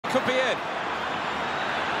could be in.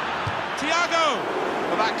 Thiago!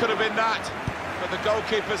 Well, that could have been that, but the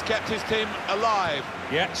goalkeeper's kept his team alive.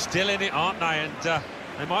 Yeah, still in it, aren't they? And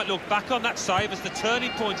they might look back on that save as the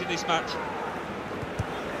turning point in this match.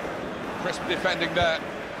 Crisp defending there.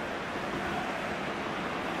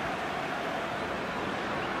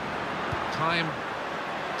 Time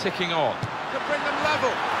ticking on. To bring them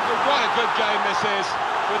level. Oh, what a good game this is.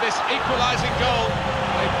 With this equalising goal,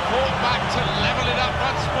 they fought back to level it up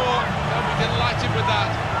once more. They'll be delighted with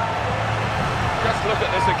that. Just look at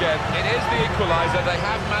this again. It is the equaliser. They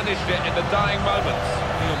have managed it in the dying moments.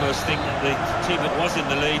 You almost think that the team that was in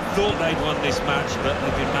the lead thought they'd won this match, but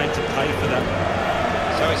they've been made to pay for that.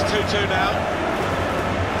 So it's 2-2 now.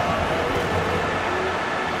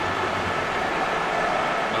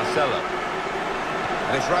 Marcelo.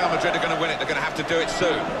 And if Real Madrid are going to win it, they're going to have to do it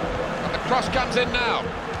soon. And the cross comes in now.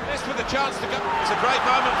 This with a chance to go. It's a great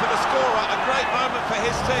moment for the scorer, a great moment for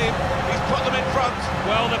his team. He's put them in front.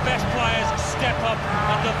 Well, the best players step up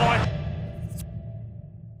under vital.